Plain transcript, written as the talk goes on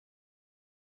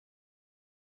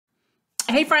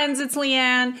Hey friends, it's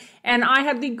Leanne, and I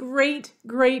had the great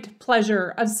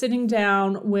pleasure of sitting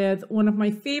down with one of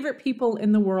my favorite people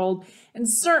in the world, and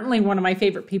certainly one of my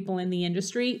favorite people in the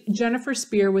industry, Jennifer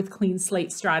Spear with Clean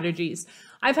Slate Strategies.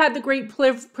 I've had the great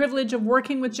privilege of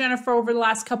working with Jennifer over the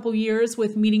last couple years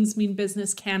with Meetings Mean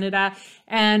Business Canada,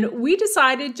 and we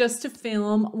decided just to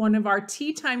film one of our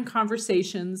tea time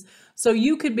conversations so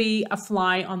you could be a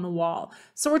fly on the wall.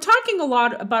 So we're talking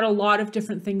about a lot of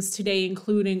different things today,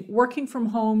 including working from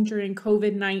home during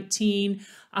COVID-19,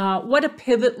 what a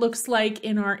pivot looks like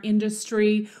in our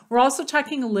industry. We're also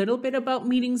talking a little bit about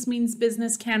Meetings Means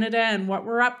Business Canada and what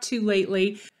we're up to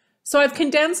lately. So I've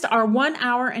condensed our 1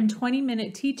 hour and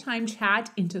 20-minute tea time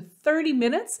chat into 30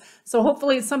 minutes. So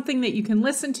hopefully it's something that you can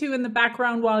listen to in the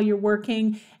background while you're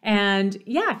working. And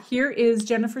yeah, here is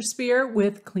Jennifer Spear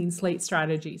with Clean Slate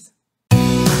Strategies.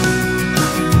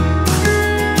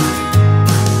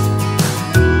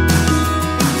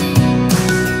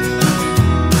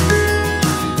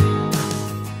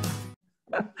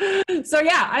 So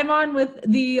yeah, I'm on with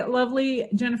the lovely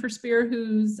Jennifer Spear,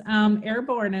 who's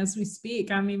airborne as we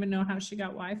speak. I don't even know how she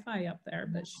got Wi-Fi up there,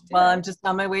 but she did. Well, I'm just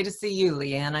on my way to see you,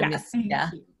 Leanne. I miss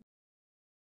you.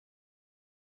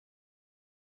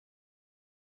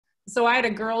 So I had a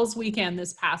girls' weekend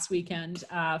this past weekend.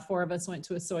 4 of us went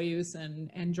to a Soyuz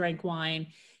and drank wine.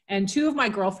 And 2 of my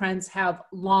girlfriends have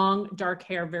long, dark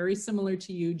hair, very similar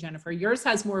to you, Jennifer. Yours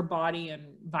has more body and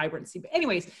vibrancy. But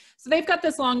anyways, so they've got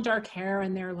this long, dark hair,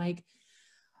 and they're like,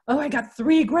 oh, I got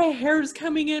 3 gray hairs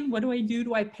coming in. What do I do?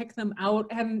 Do I pick them out?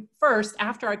 And first,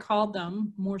 after I called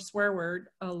them, more swear word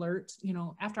alert,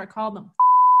 after I called them,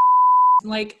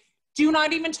 like, do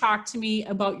not even talk to me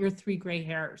about your 3 gray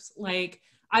hairs. Like,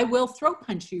 I will throat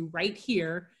punch you right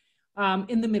here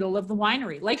in the middle of the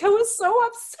winery. Like, I was so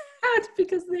upset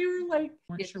because they were like,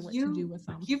 weren't sure what to do with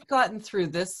them. You've gotten through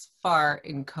this far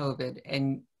in COVID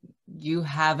and you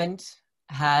haven't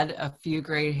had a few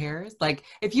gray hairs. Like,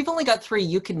 if you've only got 3,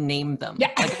 you can name them.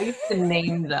 Yeah. Like, I used to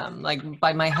name them, like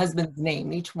by my husband's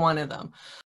name, each one of them.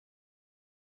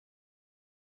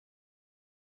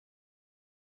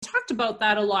 Talked about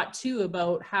that a lot too,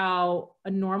 about how a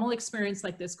normal experience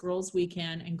like this girls'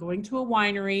 weekend and going to a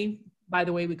winery, by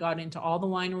the way, we got into all the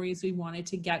wineries we wanted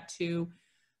to get to.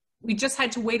 We just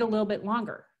had to wait a little bit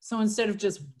longer. So instead of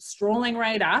just strolling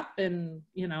right up and,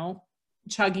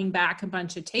 chugging back a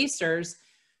bunch of tasters,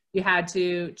 you had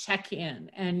to check in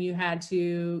and you had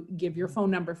to give your phone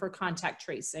number for contact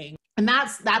tracing. And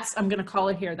that's I'm going to call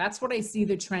it here. That's what I see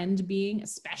the trend being,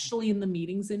 especially in the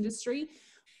meetings industry.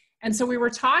 And so we were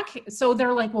talking, so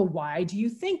they're like, well, why do you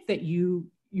think that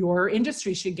your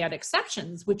industry should get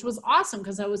exceptions? Which was awesome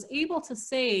because I was able to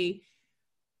say,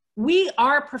 we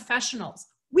are professionals.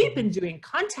 We've been doing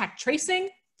contact tracing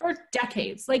for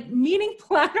decades, like meeting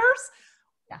planners.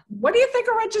 Yeah. What do you think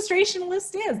a registration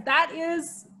list is? That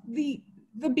is the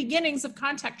beginnings of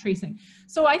contact tracing.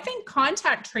 So I think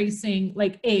contact tracing,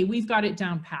 like, we've got it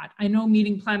down pat. I know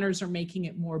meeting planners are making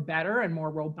it more better and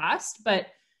more robust, but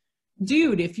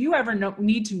dude, if you ever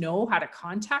need to know how to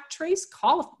contact trace,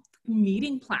 call a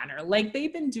meeting planner. Like,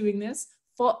 they've been doing this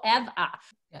forever.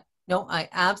 Yeah. No, I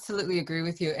absolutely agree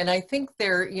with you. And I think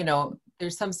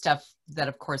there's some stuff that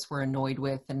of course we're annoyed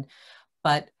with,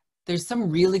 but there's some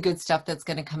really good stuff that's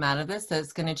going to come out of this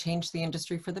that's going to change the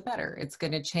industry for the better. It's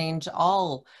going to change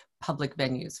all public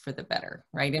venues for the better,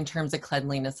 right? In terms of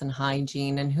cleanliness and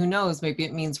hygiene, and who knows, maybe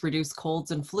it means reduce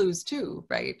colds and flus too,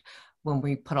 right? When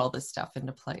we put all this stuff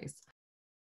into place.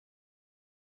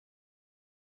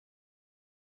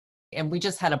 And we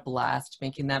just had a blast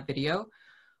making that video,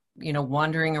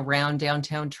 wandering around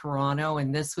downtown Toronto.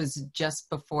 And this was just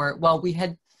before, well, we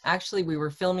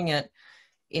were filming it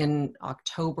in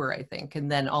October, I think. And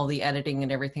then all the editing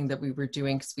and everything that we were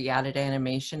doing, because we added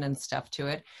animation and stuff to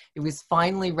it. It was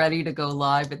finally ready to go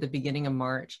live at the beginning of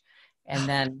March. And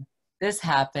then this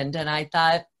happened. And I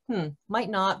thought, might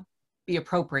not be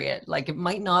appropriate. Like, it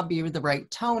might not be the right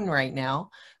tone right now,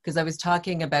 because I was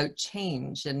talking about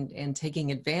change and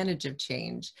taking advantage of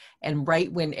change. And right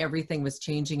when everything was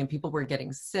changing and people were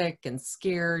getting sick and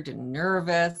scared and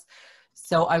nervous.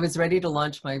 So I was ready to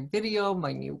launch my video,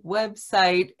 my new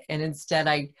website. And instead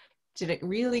I did it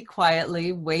really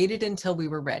quietly, waited until we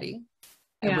were ready,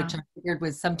 which I figured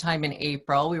was sometime in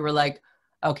April. We were like,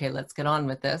 okay, let's get on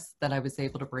with this, that I was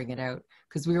able to bring it out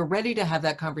because we were ready to have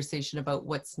that conversation about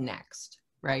what's next,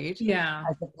 right? Yeah.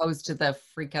 As opposed to the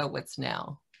freak out what's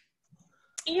now.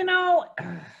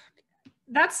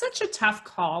 That's such a tough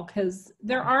call because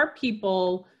there are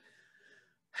people,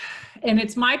 and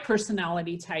it's my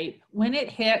personality type, when it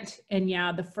hit, and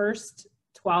the first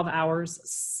 12 hours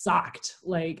sucked,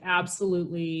 like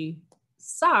absolutely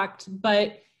sucked,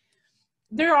 but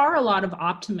there are a lot of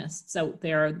optimists out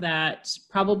there that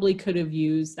probably could have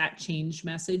used that change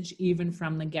message even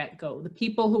from the get-go. The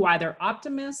people who either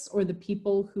optimists or the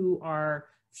people who are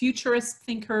futurist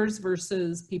thinkers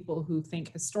versus people who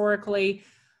think historically,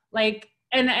 like,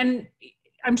 and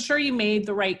I'm sure you made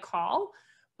the right call,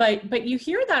 but you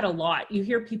hear that a lot. You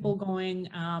hear people going,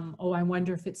 oh, I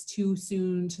wonder if it's too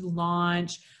soon to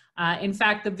launch. In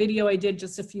fact, the video I did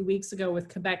just a few weeks ago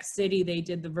with Quebec City, they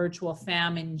did the virtual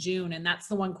FAM in June. And that's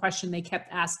the one question they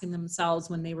kept asking themselves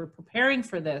when they were preparing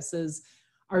for this is,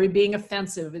 are we being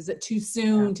offensive? Is it too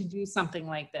soon to do something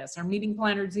like this? Are meeting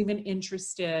planners even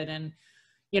interested? And,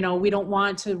 you know, we don't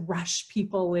want to rush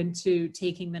people into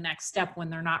taking the next step when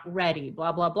they're not ready,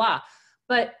 blah, blah, blah.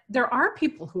 But there are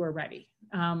people who are ready.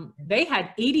 They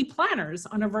had 80 planners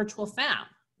on a virtual FAM.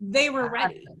 They were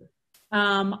ready.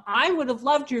 I would have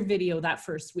loved your video that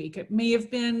first week. It may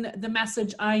have been the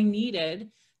message I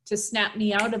needed to snap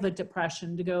me out of a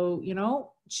depression, to go, you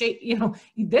know,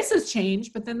 this has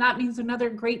changed, but then that means another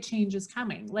great change is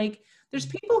coming. Like, there's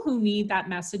people who need that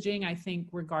messaging, I think,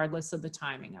 regardless of the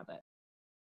timing of it.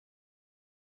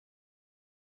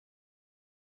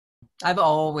 I've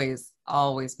always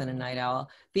been a night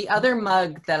owl. The other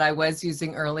mug that I was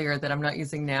using earlier that I'm not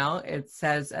using now, it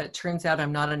says, it turns out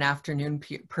I'm not an afternoon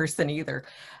person either.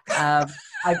 I've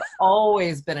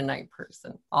always been a night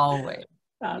person, always.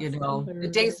 That's you know, hilarious.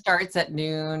 the day starts at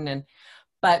noon.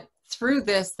 But through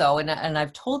this though, and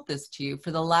I've told this to you, for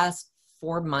the last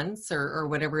 4 months or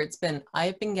whatever it's been,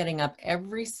 I've been getting up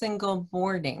every single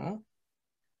morning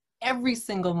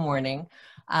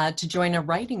to join a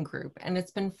writing group, and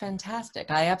it's been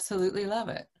fantastic. I absolutely love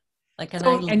it. Like,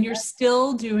 and you're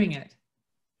still doing it.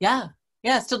 Yeah,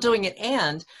 still doing it.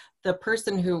 And the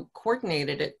person who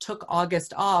coordinated it took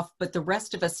August off, but the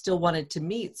rest of us still wanted to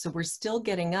meet, so we're still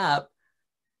getting up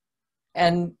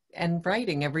and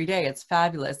writing every day. It's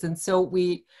fabulous. And so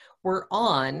we're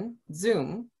on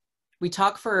Zoom. We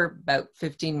talk for about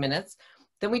 15 minutes.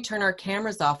 Then we turn our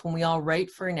cameras off when we all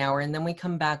write for an hour, and then we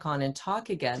come back on and talk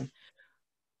again.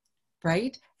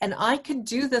 Right? And I could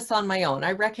do this on my own.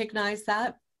 I recognize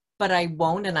that, but I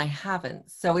won't, and I haven't.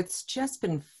 So it's just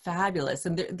been fabulous.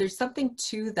 And there's something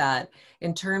to that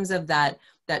in terms of that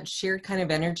shared kind of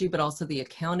energy, but also the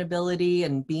accountability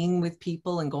and being with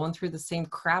people and going through the same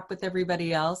crap with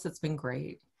everybody else. It's been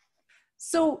great.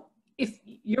 So if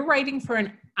you're writing for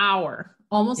an hour,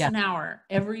 almost an hour,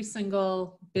 every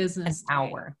single business day.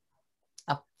 Hour,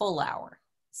 a full hour.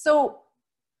 So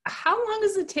how long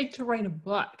does it take to write a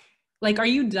book? Like, are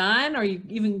you done? Are you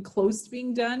even close to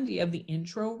being done? Do you have the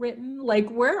intro written? Like,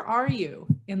 where are you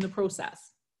in the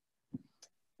process?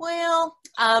 Well,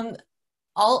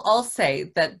 I'll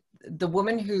say that the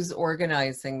woman who's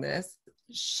organizing this,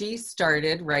 she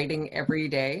started writing every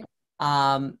day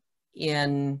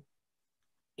in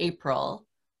April,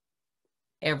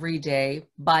 every day.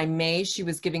 By May, she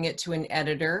was giving it to an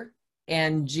editor,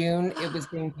 and June, it was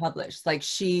being published. Like,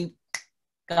 she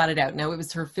got it out. Now, it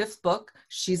was her 5th book.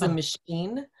 She's a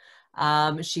machine.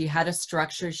 She had a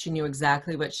structure. She knew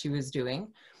exactly what she was doing.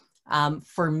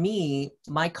 For me,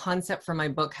 my concept for my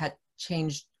book had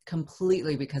changed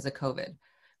completely because of COVID,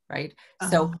 right?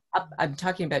 So I'm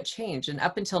talking about change. And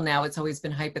up until now, it's always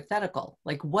been hypothetical.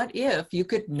 Like, what if you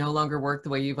could no longer work the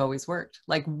way you've always worked?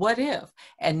 Like, what if?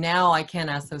 And now I can't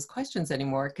ask those questions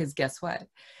anymore, because guess what?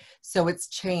 So it's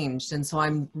changed. And so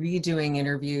I'm redoing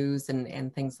interviews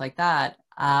and things like that.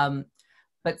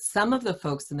 But some of the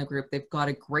folks in the group, they've got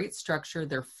a great structure.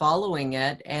 They're following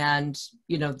it, and,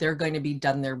 you know, they're going to be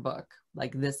done their book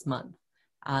like this month.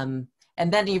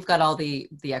 And then you've got all the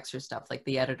extra stuff, like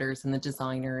the editors and the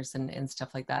designers and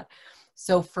stuff like that.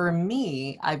 So for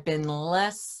me, I've been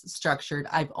less structured.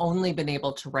 I've only been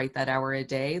able to write that hour a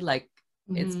day. Like,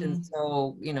 it's been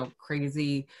so, you know,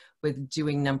 crazy with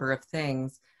doing number of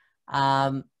things.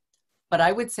 But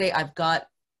I would say I've got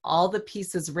all the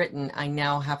pieces written. I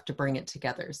now have to bring it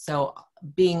together. So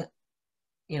being,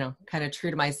 you know, kind of true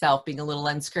to myself, being a little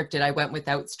unscripted, I went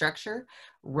without structure,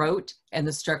 wrote, and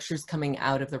the structure's coming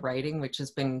out of the writing, which has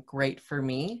been great for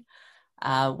me.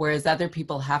 Whereas other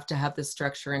people have to have the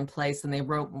structure in place, and they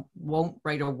won't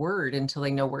write a word until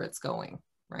they know where it's going,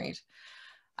 right?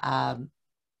 And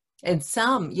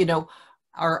some, you know,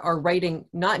 are writing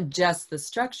not just the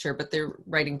structure, but they're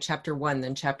writing chapter 1,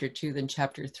 then chapter 2, then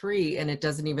chapter 3, and it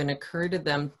doesn't even occur to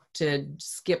them to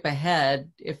skip ahead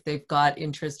if they've got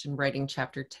interest in writing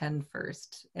chapter 10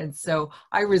 first. And so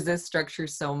I resist structure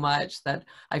so much that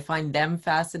I find them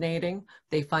fascinating.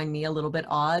 They find me a little bit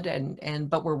odd,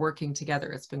 but we're working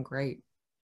together. It's been great.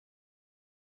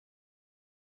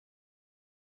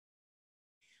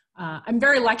 I'm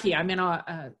very lucky. I'm in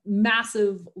a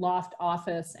massive loft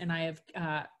office, and I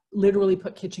have literally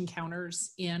put kitchen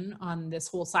counters in on this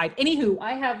whole side. Anywho,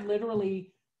 I have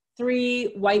literally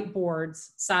 3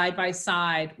 whiteboards side by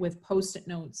side with Post-it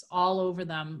notes all over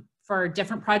them for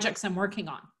different projects I'm working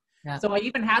on. Yeah. So I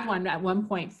even had one at one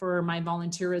point for my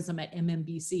volunteerism at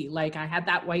MMBC. Like I had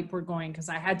that whiteboard going because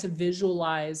I had to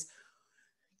visualize,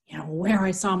 you know, where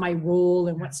I saw my role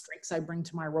and what strengths I bring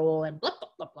to my role and blah, blah,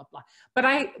 blah, blah, blah.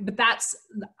 But that's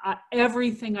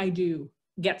everything I do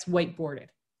gets whiteboarded.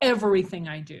 Everything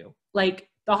I do. Like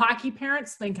the hockey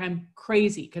parents think I'm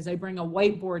crazy because I bring a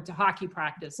whiteboard to hockey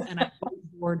practice and I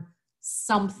whiteboard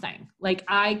something. Like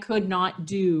I could not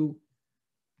do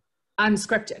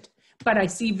Unscripted, but I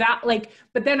see that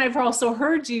but then I've also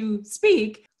heard you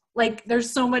speak, like there's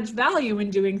so much value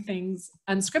in doing things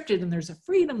unscripted and there's a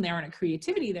freedom there and a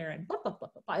creativity there and blah, blah, blah,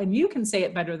 blah, blah. And you can say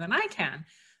it better than I can.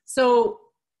 So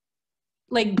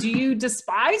like, do you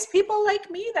despise people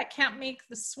like me that can't make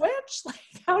the switch? Like,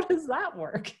 how does that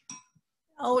work?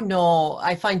 Oh, no,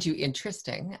 I find you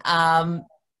interesting.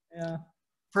 Yeah.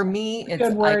 For me, it's a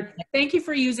good word. Thank you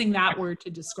for using that word to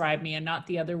describe me and not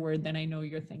the other word that I know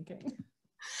you're thinking.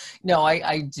 No,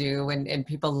 I do. And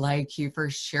people like you for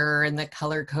sure. And the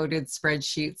color-coded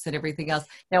spreadsheets and everything else.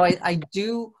 Now, I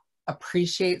do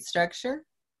appreciate structure.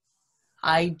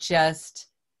 I just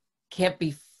can't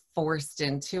be forced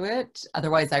into it.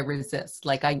 Otherwise, I resist.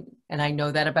 And I know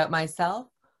that about myself.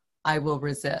 I will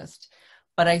resist.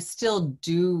 But I still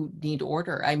do need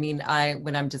order. I mean,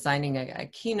 when I'm designing a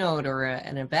keynote or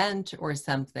an event or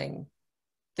something,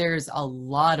 there's a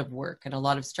lot of work and a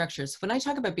lot of structures. When I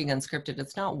talk about being unscripted,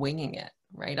 it's not winging it,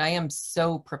 right? I am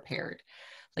so prepared,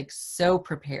 like so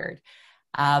prepared.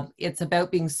 It's about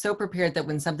being so prepared that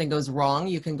when something goes wrong,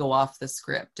 you can go off the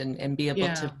script and be able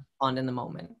to respond in the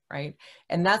moment, right?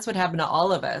 And that's what happened to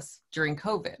all of us during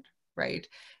COVID, right?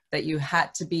 That you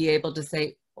had to be able to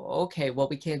say, okay, well,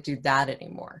 we can't do that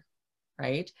anymore,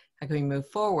 right? How can we move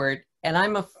forward? And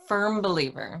I'm a firm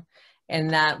believer in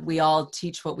that we all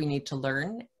teach what we need to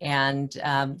learn. And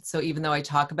so even though I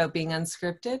talk about being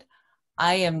unscripted,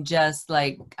 I am just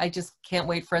like, I just can't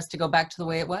wait for us to go back to the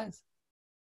way it was.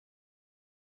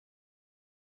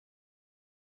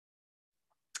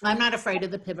 I'm not afraid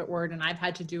of the pivot word, and I've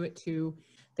had to do it too.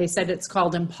 They said it's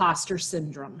called imposter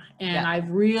syndrome. And I've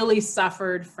really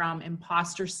suffered from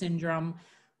imposter syndrome,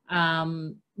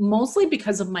 mostly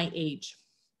because of my age.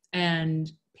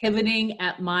 And pivoting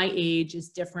at my age is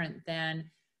different than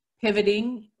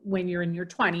pivoting when you're in your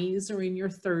 20s or in your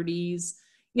 30s,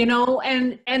 you know,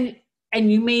 and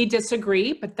you may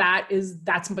disagree, but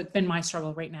that's been my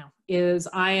struggle right now. Is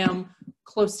I am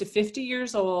close to 50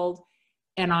 years old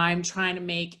and I'm trying to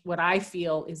make what I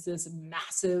feel is this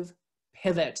massive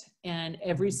pivot. And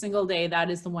every single day, that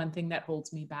is the one thing that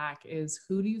holds me back is,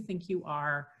 who do you think you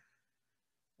are?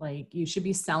 Like, you should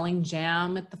be selling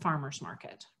jam at the farmer's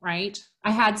market, right? I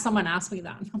had someone ask me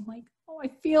that, and I'm like, oh, I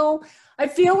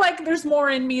feel like there's more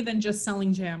in me than just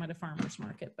selling jam at a farmer's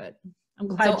market, but I'm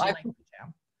glad you like the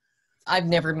jam. I've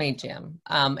never made jam,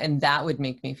 and that would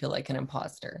make me feel like an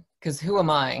imposter, because who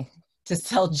am I to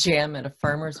sell jam at a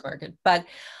farmer's market? But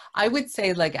I would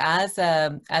say, like, as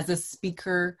a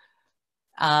speaker,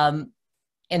 and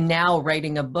now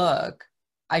writing a book,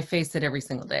 I face it every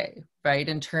single day, right?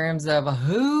 In terms of,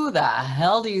 who the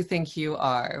hell do you think you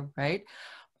are, right?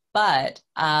 But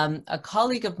a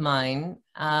colleague of mine,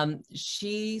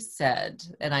 she said,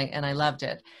 and I loved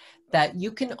it, that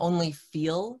you can only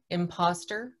feel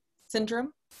imposter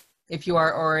syndrome if you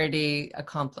are already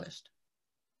accomplished,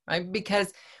 right?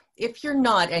 Because if you're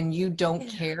not and you don't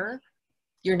care,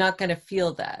 you're not going to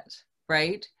feel that,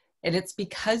 right? And it's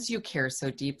because you care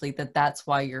so deeply that's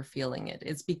why you're feeling it.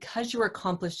 It's because you're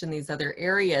accomplished in these other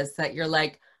areas that you're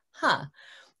like,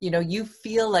 you know, you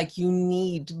feel like you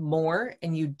need more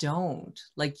and you don't.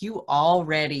 Like, you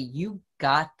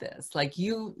got this. Like,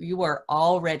 you are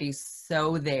already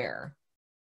so there.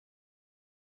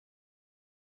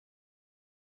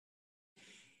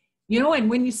 You know, and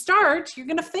when you start, you're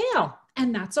going to fail,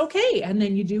 and that's okay. And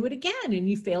then you do it again and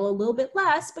you fail a little bit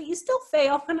less, but you still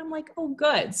fail. And I'm like, oh,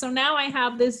 good. So now I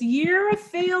have this year of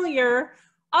failure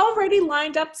already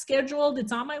lined up, scheduled.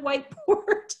 It's on my whiteboard.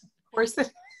 Of course.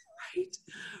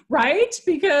 Right?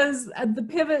 Because the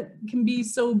pivot can be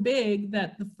so big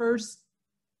that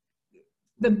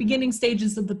the beginning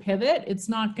stages of the pivot, it's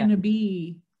not going to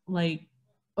be like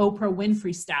Oprah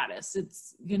Winfrey status.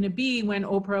 It's going to be when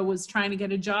Oprah was trying to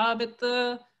get a job at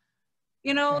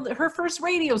her first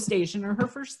radio station or her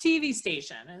first TV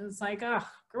station. And it's like, oh,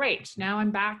 great. Now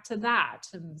I'm back to that.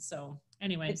 And so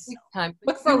Anyways, takes time.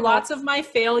 look for lots of my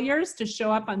failures to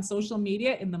show up on social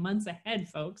media in the months ahead,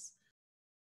 folks.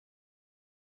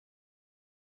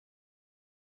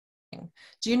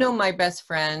 Do you know my best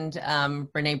friend,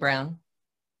 Brene Brown?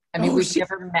 I mean, we've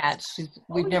never met.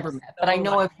 We've never met, but I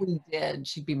know if we did,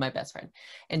 she'd be my best friend.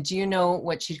 And do you know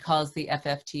what she calls the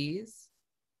FFTs?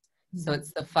 So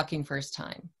it's the fucking first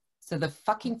time. So the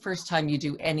fucking first time you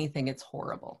do anything, it's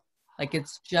horrible. Like,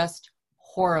 it's just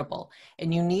horrible.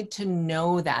 And you need to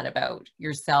know that about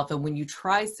yourself. And when you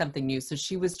try something new, so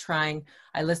she was trying,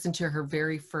 I listened to her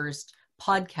very first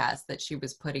podcast that she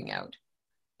was putting out.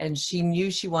 And she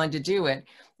knew she wanted to do it.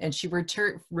 And she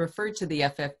referred to the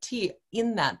FFT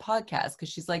in that podcast because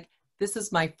she's like, this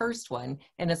is my first one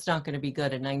and it's not going to be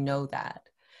good. And I know that.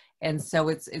 And so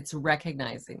it's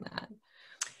recognizing that.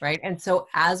 Right. And so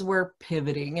as we're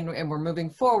pivoting and we're moving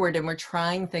forward and we're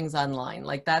trying things online,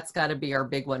 like that's got to be our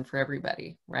big one for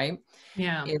everybody. Right.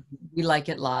 Yeah. We like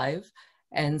it live.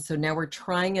 And so now we're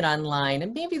trying it online,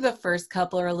 and maybe the first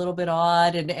couple are a little bit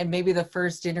odd, and maybe the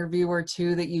first interview or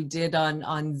two that you did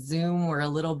on Zoom were a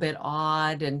little bit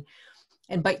odd,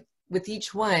 but with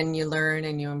each one you learn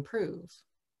and you improve,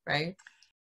 right?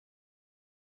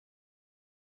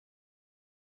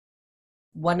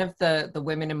 One of the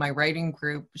women in my writing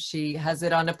group, she has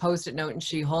it on a Post-it note and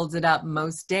she holds it up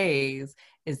most days,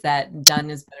 is that done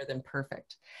is better than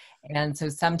perfect. And so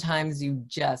sometimes you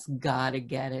just gotta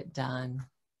get it done.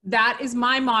 That is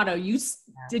my motto.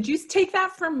 Did you take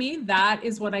that from me? That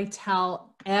is what I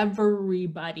tell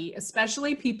everybody,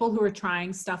 especially people who are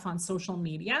trying stuff on social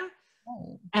media.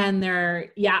 Oh. And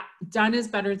done is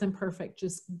better than perfect.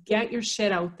 Just get your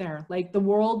shit out there. Like, the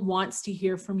world wants to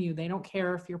hear from you. They don't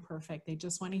care if you're perfect. They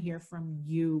just want to hear from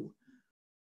you.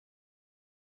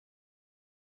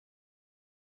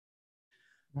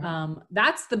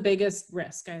 That's the biggest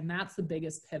risk, and that's the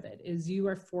biggest pivot, is you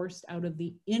are forced out of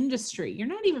the industry. You're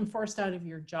not even forced out of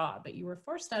your job, but you were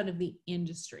forced out of the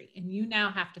industry, and you now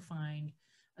have to find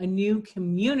a new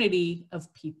community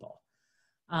of people.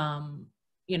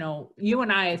 You know, you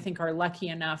and I think, are lucky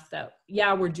enough that,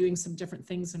 we're doing some different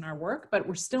things in our work, but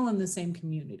we're still in the same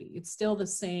community. It's still the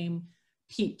same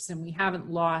peeps, and we haven't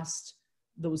lost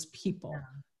those people.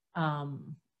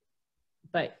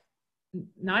 But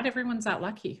not everyone's that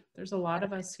lucky. There's a lot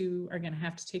of us who are going to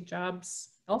have to take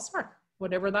jobs elsewhere,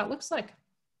 whatever that looks like.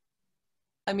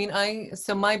 I mean,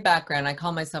 so my background, I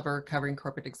call myself a recovering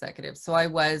corporate executive. So I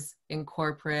was in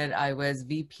corporate, I was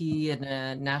VP in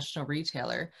a national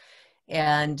retailer,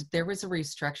 and there was a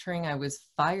restructuring. I was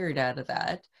fired out of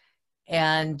that.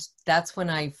 And that's when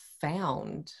I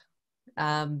found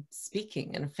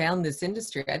speaking and found this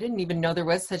industry. I didn't even know there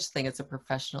was such thing as a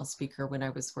professional speaker when I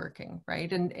was working,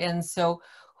 right? And so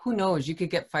who knows, you could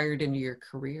get fired into your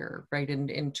career, right?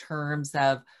 In terms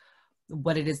of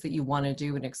what it is that you want to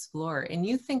do and explore. And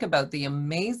you think about the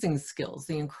amazing skills,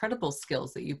 the incredible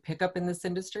skills that you pick up in this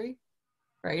industry,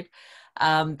 right?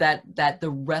 That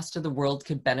the rest of the world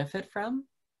could benefit from.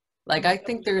 Like, I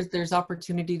think there's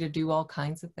opportunity to do all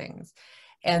kinds of things.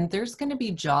 And there's going to be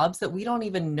jobs that we don't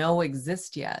even know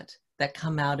exist yet that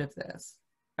come out of this,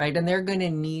 right? And they're going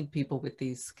to need people with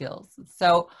these skills.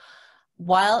 So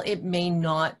while it may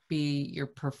not be your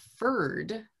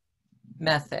preferred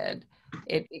method,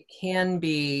 it can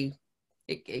be,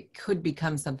 it could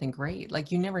become something great.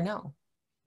 Like, you never know.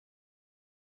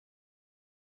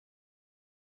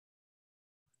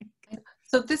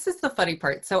 So this is the funny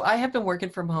part. So I have been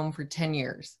working from home for 10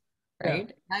 years.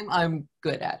 Right? Yeah. I'm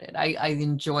good at it. I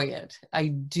enjoy it. I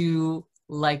do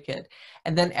like it.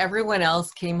 And then everyone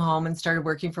else came home and started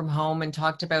working from home and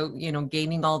talked about,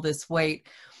 gaining all this weight.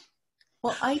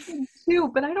 Well, I did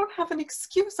too, but I don't have an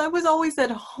excuse. I was always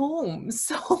at home.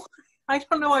 So I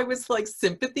don't know. I was like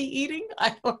sympathy eating.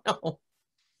 I don't know.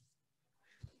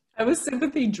 I was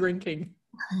sympathy drinking.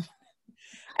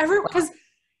 Because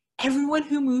everyone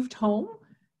who moved home,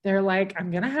 they're like, I'm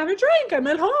going to have a drink. I'm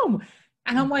at home.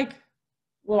 And I'm like,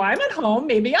 well, I'm at home.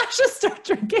 Maybe I should start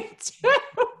drinking too.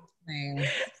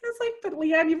 It's like, but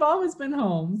Leanne, you've always been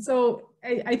home. So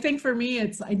I think for me,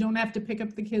 I don't have to pick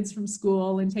up the kids from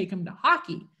school and take them to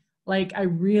hockey. Like, I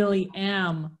really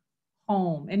am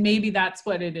home. And maybe that's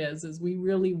what it is we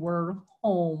really were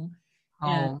home.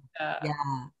 And,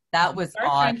 that was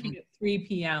odd. Drinking at 3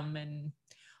 p.m. And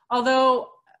although,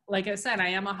 like I said, I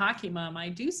am a hockey mom, I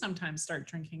do sometimes start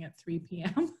drinking at 3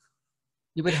 p.m.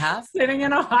 You would have sitting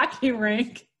in a hockey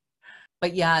rink.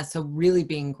 But so really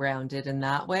being grounded in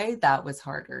that way, that was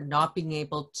harder. Not being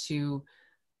able to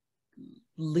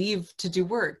leave to do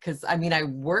work. Because I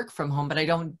work from home, but I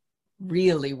don't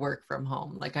really work from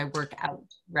home. Like, I work out,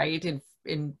 right? In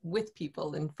with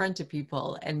people, in front of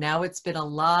people. And now it's been a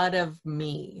lot of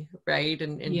me, right?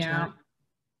 And in terms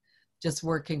just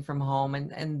working from home,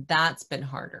 and that's been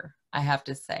harder, I have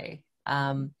to say.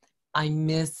 I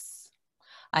miss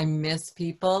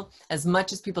people. As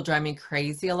much as people drive me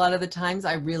crazy a lot of the times,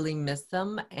 I really miss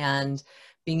them, and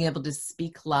being able to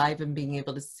speak live and being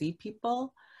able to see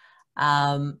people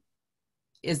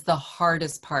is the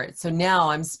hardest part. So now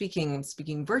I'm speaking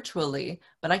virtually,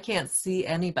 but I can't see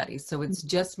anybody. So it's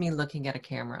just me looking at a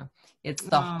camera. It's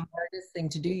the hardest thing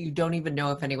to do. You don't even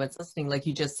know if anyone's listening. Like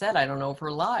you just said, I don't know if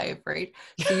we're live, right?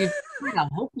 So you kind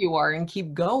of hope you are and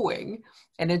keep going.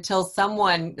 And until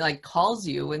someone like calls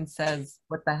you and says,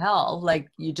 what the hell? Like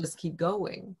you just keep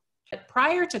going.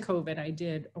 Prior to COVID, I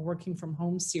did a working from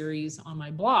home series on my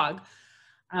blog.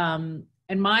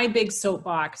 And my big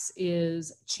soapbox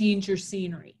is change your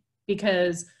scenery,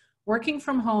 because working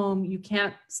from home, you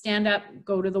can't stand up,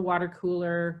 go to the water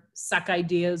cooler, suck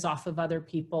ideas off of other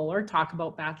people, or talk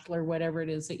about Bachelor, whatever it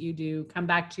is that you do, come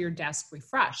back to your desk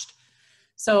refreshed.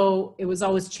 So it was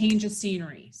always change of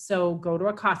scenery. So go to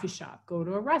a coffee shop, go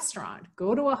to a restaurant,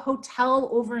 go to a hotel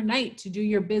overnight to do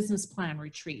your business plan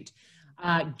retreat,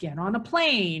 get on a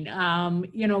plane,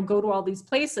 go to all these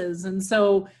places. And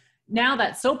so now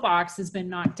that soapbox has been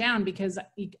knocked down, because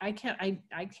I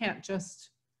can't just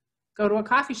go to a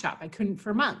coffee shop. I couldn't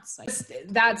for months.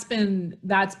 That's been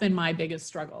my biggest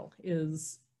struggle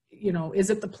is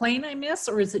it the plane I miss,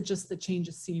 or is it just the change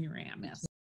of scenery I miss?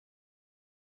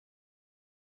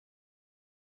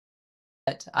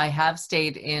 I have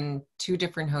stayed in 2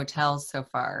 different hotels so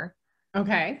far.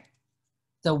 Okay.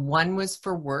 So one was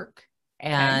for work,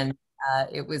 and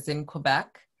it was in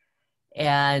Quebec,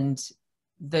 and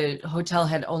the hotel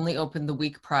had only opened the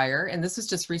week prior, and this was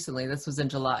just recently. This was in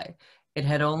July. It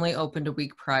had only opened a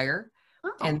week prior,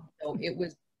 and so it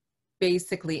was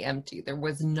basically empty. There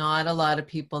was not a lot of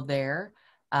people there.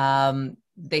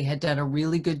 They had done a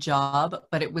really good job,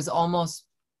 but it was almost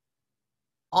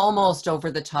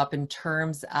over the top in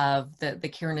terms of the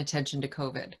care and attention to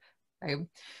COVID, right?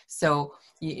 So,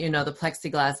 the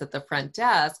plexiglass at the front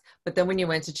desk, but then when you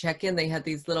went to check in, they had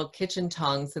these little kitchen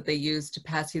tongs that they used to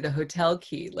pass you the hotel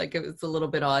key. Like it was a little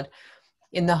bit odd.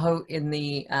 In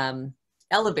the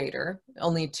elevator,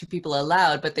 only 2 people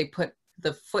allowed, but they put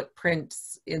the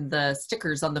footprints in the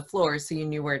stickers on the floor so you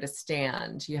knew where to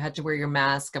stand. You had to wear your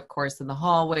mask, of course, in the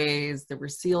hallways. There were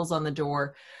seals on the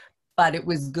door, but it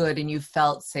was good and you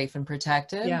felt safe and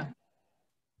protected. Yeah.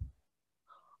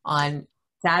 On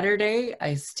Saturday,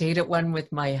 I stayed at one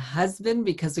with my husband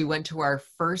because we went to our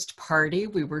first party.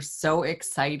 We were so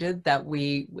excited that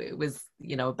it was,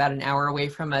 about an hour away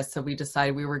from us. So we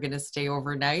decided we were going to stay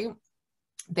overnight.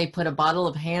 They put a bottle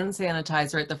of hand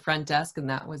sanitizer at the front desk, and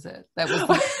that was it. That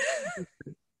was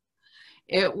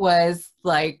it was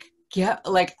like,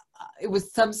 it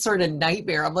was some sort of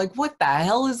nightmare. I'm like, what the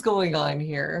hell is going on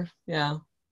here? Yeah.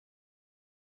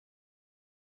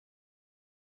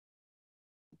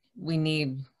 We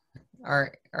need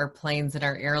our planes and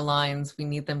our airlines. We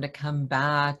need them to come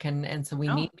back. And so we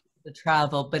need to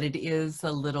travel, but it is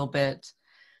a little bit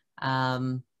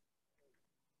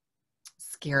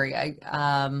scary.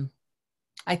 I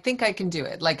think I can do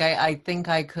it. Like, I think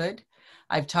I could.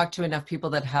 I've talked to enough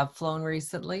people that have flown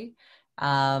recently.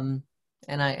 And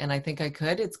I think I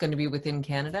could. It's going to be within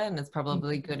Canada, and it's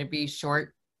probably going to be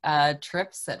short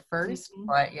trips at first,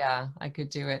 but yeah, I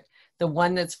could do it. The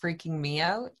one that's freaking me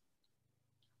out,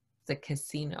 the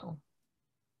casino.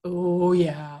 Oh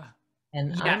yeah.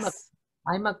 And yes.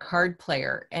 I'm a card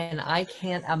player, and I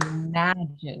can't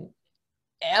imagine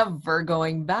ever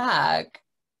going back,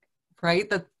 right?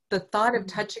 The thought of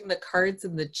touching the cards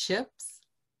and the chips,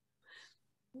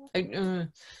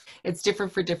 it's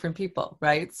different for different people,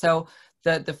 right? So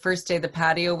the first day the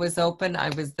patio was open, I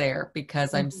was there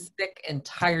because I'm sick and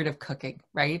tired of cooking,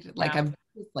 right? Like I'm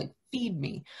just like, feed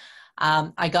me.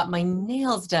 I got my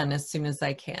nails done as soon as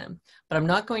I can, but I'm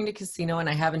not going to casino, and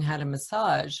I haven't had a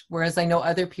massage, whereas I know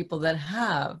other people that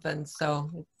have. And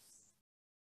so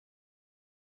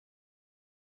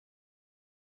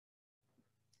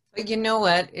but you know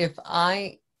what? If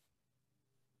I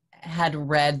had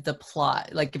read the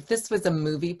plot, like if this was a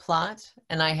movie plot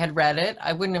and I had read it,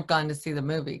 I wouldn't have gone to see the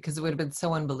movie because it would have been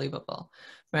so unbelievable,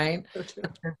 right?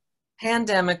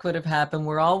 Pandemic would have happened.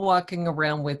 We're all walking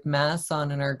around with masks on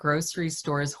in our grocery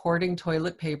stores, hoarding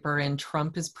toilet paper, and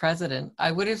Trump is president.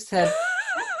 I would have said,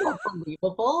 that's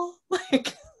unbelievable.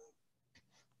 Like,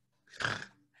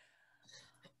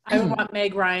 I would want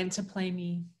Meg Ryan to play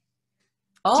me.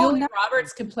 Oh, Julia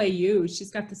Roberts could play you.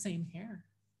 She's got the same hair.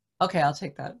 Okay, I'll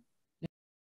take that.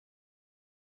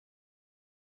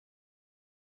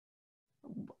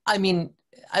 I mean,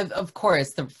 of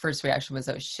course, the first reaction was,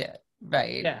 oh shit,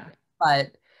 right? Yeah.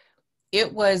 But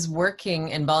it was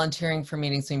working and volunteering for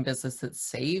Meetings Doing Business that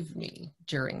saved me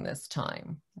during this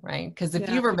time, right? Because if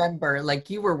you remember, like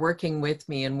you were working with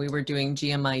me and we were doing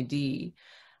GMID,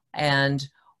 and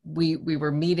we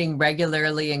were meeting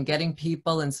regularly and getting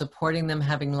people and supporting them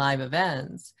having live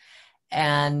events.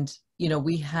 And, you know,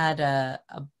 we had a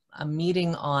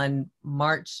meeting on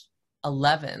March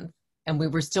 11th, and we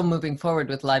were still moving forward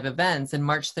with live events. And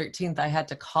March 13th, I had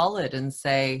to call it and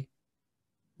say,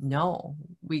 no,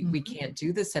 we can't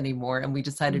do this anymore. And we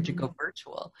decided to go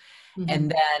virtual.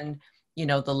 And then, you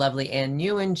know, the lovely Ann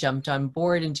Newen jumped on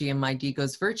board and GMID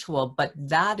goes virtual. But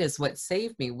that is what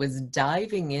saved me, was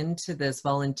diving into this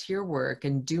volunteer work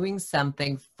and doing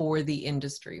something for the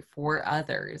industry, for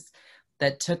others,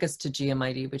 that took us to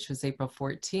GMID, which was April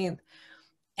 14th.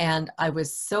 And I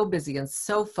was so busy and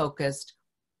so focused.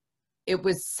 It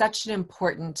was such an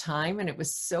important time, and it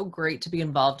was so great to be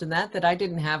involved in that, that I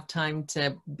didn't have time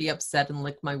to be upset and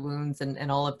lick my wounds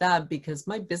and all of that, because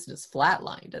my business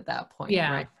flatlined at that point,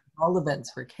 right? All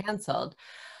events were canceled.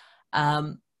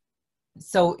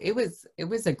 So it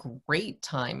was a great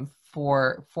time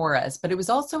for us, but it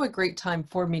was also a great time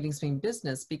for Meetings Doing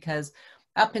Business, because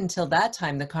up until that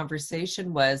time, the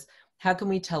conversation was, how can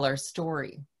we tell our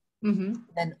story?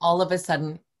 And all of a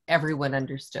sudden, everyone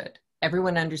understood.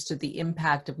 Everyone understood the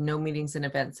impact of no meetings and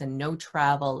events and no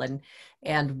travel,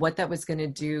 and what that was going to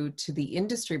do to the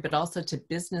industry, but also to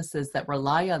businesses that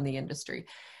rely on the industry.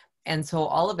 And so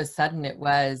all of a sudden it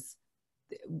was,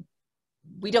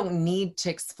 we don't need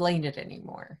to explain it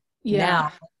anymore.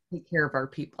 Now let's take care of our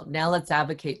people. Now let's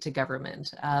advocate to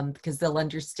government, because they'll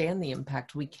understand the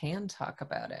impact. We can talk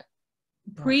about it.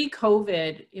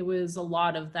 Pre-COVID, it was a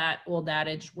lot of that old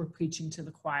adage, we're preaching to the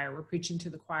choir, we're preaching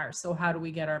to the choir. So how do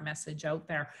we get our message out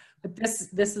there? But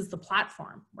this is the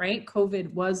platform, right?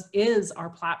 COVID is our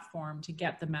platform to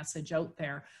get the message out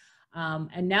there.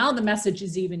 And now the message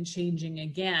is even changing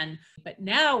again, but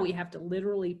now we have to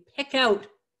literally pick out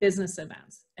business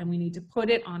events, and we need to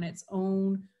put it on its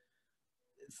own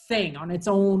thing, on its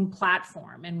own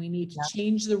platform, and we need to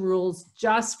change the rules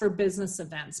just for business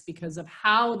events because of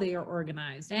how they are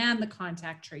organized and the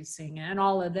contact tracing and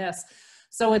all of this.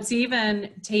 So it's even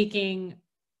taking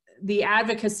the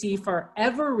advocacy for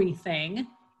everything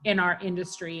in our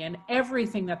industry and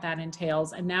everything that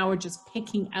entails, and now we're just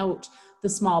picking out the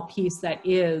small piece that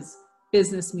is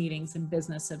business meetings and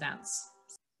business events.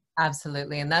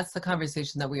 Absolutely. And that's the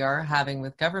conversation that we are having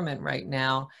with government right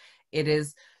now. It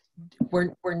is,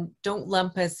 don't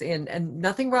lump us in, and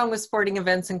nothing wrong with sporting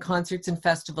events and concerts and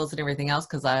festivals and everything else,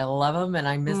 because I love them and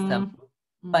I miss them.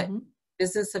 But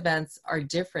business events are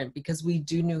different, because we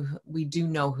do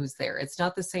know who's there. It's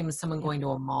not the same as someone going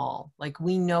to a mall. Like,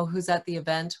 we know who's at the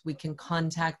event. We can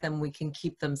contact them. We can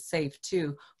keep them safe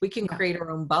too. We can create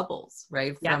our own bubbles,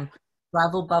 right? From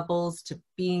travel bubbles to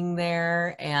being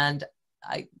there. And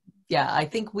I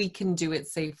think we can do it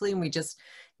safely, and we just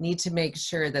need to make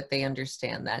sure that they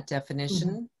understand that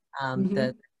definition,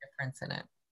 the difference in it.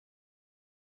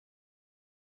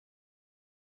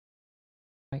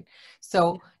 Right.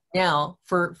 So now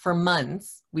for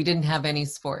months, we didn't have any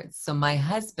sports. So my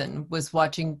husband was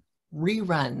watching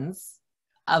reruns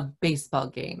of baseball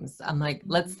games. I'm like,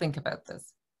 let's think about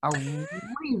this. A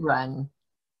rerun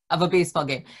of a baseball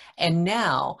game. And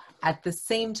now at the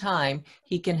same time,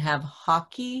 he can have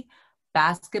hockey,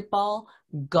 basketball,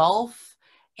 golf,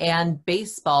 and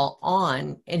baseball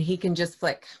on, and he can just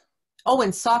flick. Oh,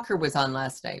 and soccer was on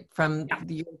last night from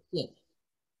the European.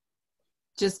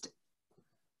 Just.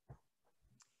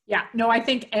 Yeah, no, I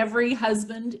think every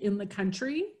husband in the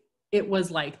country, it was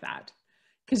like that.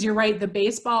 Because you're right, the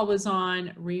baseball was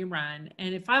on rerun.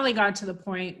 And it finally got to the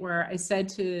point where I said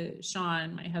to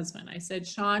Sean, my husband, I said,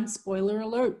 Sean, spoiler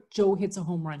alert, Joe hits a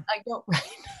home run. I know, right?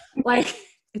 Like,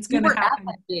 it's going to happen.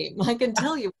 At that game. I can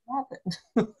tell you what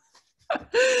happened.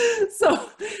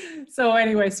 So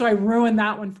anyway, so I ruined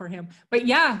that one for him. But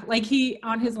yeah, like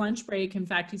on his lunch break, in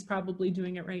fact, he's probably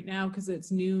doing it right now because it's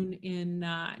noon in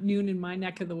my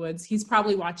neck of the woods. He's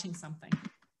probably watching something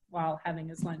while having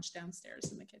his lunch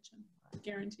downstairs in the kitchen.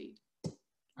 Guaranteed.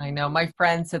 I know. My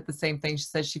friend said the same thing. She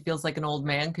says she feels like an old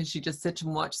man because she just sits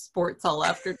and watches sports all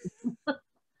afternoon.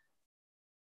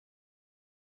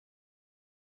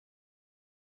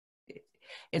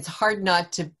 It's hard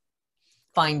not to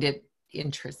find it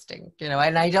interesting,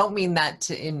 and I don't mean that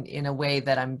in a way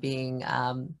that I'm being,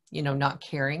 not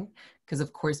caring, because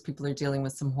of course people are dealing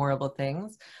with some horrible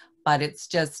things, but it's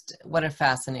just, what a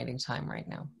fascinating time right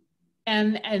now.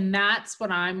 And that's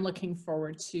what I'm looking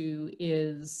forward to,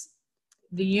 is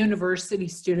the university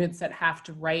students that have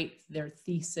to write their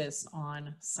thesis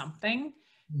on something,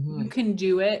 you can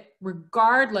do it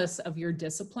regardless of your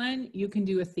discipline. You can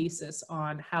do a thesis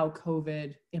on how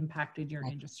COVID impacted your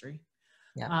industry.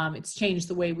 Yeah. It's changed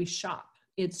the way we shop.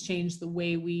 It's changed the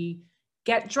way we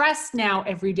get dressed now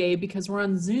every day because we're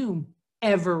on Zoom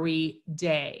every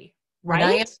day, right?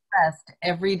 And I am dressed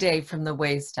every day from the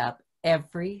waist up,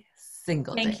 every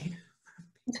single day. Thank you.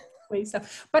 Waist up.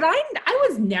 But I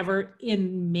was never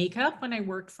in makeup when I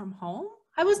worked from home.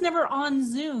 I was never on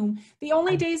Zoom. The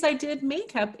only days I did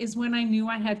makeup is when I knew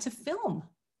I had to film.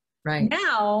 Right.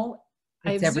 Now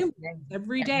I have Zoom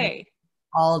every day.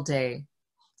 All day.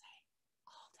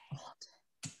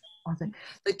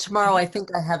 Like tomorrow, I think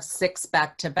I have 6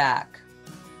 back-to-back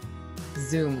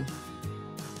Zoom,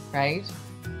 right?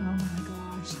 Oh my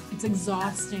gosh, it's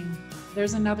exhausting.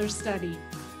 There's another study.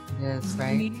 It is,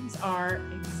 right? Meetings are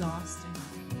exhausting.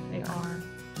 They are.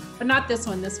 But not this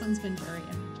one. This one's been very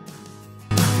interesting.